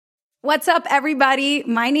What's up, everybody?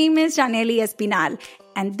 My name is Janely Espinal,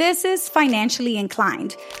 and this is Financially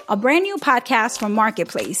Inclined, a brand new podcast from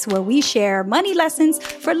Marketplace where we share money lessons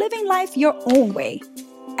for living life your own way.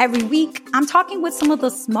 Every week, I'm talking with some of the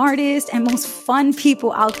smartest and most fun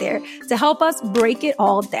people out there to help us break it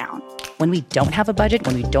all down. When we don't have a budget,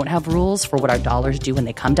 when we don't have rules for what our dollars do when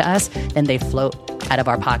they come to us, then they float out of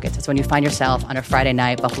our pockets. It's when you find yourself on a Friday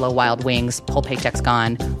night, Buffalo Wild Wings, whole paycheck's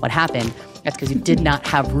gone. What happened? That's because you did not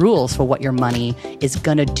have rules for what your money is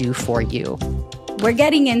going to do for you. We're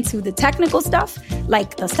getting into the technical stuff,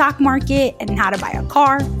 like the stock market and how to buy a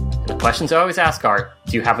car. The questions I always ask are,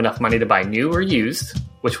 do you have enough money to buy new or used?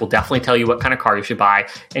 Which will definitely tell you what kind of car you should buy.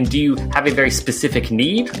 And do you have a very specific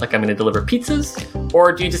need, like I'm going to deliver pizzas?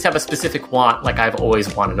 Or do you just have a specific want, like I've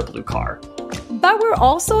always wanted a blue car? But we're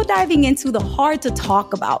also diving into the hard to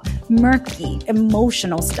talk about, murky,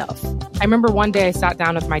 emotional stuff. I remember one day I sat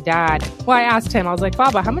down with my dad. Well, I asked him, I was like,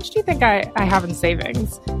 Baba, how much do you think I have in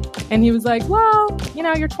savings? And he was like, well,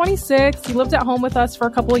 you're 26. You lived at home with us for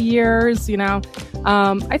a couple of years,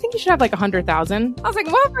 I think you should have like 100,000. I was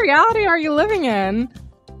like, what reality are you living in?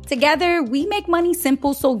 Together, we make money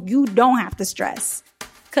simple so you don't have to stress.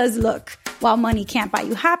 Because look, while money can't buy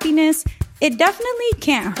you happiness, it definitely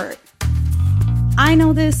can't hurt. I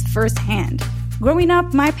know this firsthand. Growing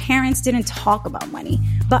up, my parents didn't talk about money,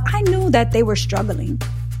 but I knew that they were struggling.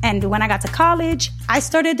 And when I got to college, I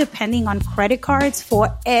started depending on credit cards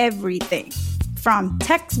for everything, from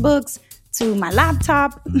textbooks to my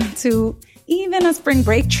laptop to even a spring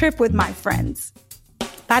break trip with my friends.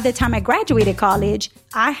 By the time I graduated college,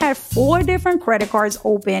 I had 4 different credit cards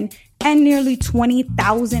open and nearly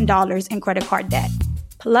 $20,000 in credit card debt,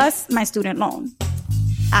 plus my student loan.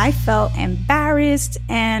 I felt embarrassed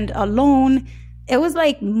and alone. It was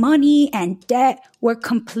like money and debt were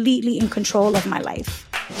completely in control of my life.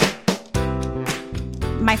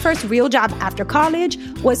 My first real job after college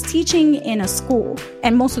was teaching in a school,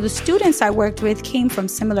 and most of the students I worked with came from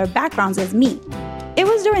similar backgrounds as me. It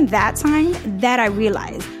was during that time that I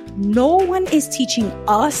realized no one is teaching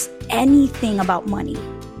us anything about money.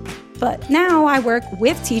 But now I work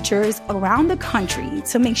with teachers around the country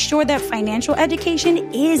to make sure that financial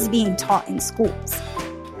education is being taught in schools.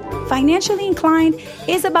 Financially Inclined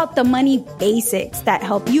is about the money basics that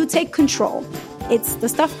help you take control. It's the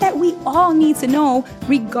stuff that we all need to know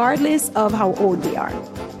regardless of how old we are.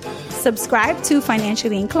 Subscribe to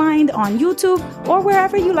Financially Inclined on YouTube or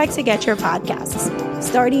wherever you like to get your podcasts,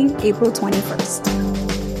 starting April 21st.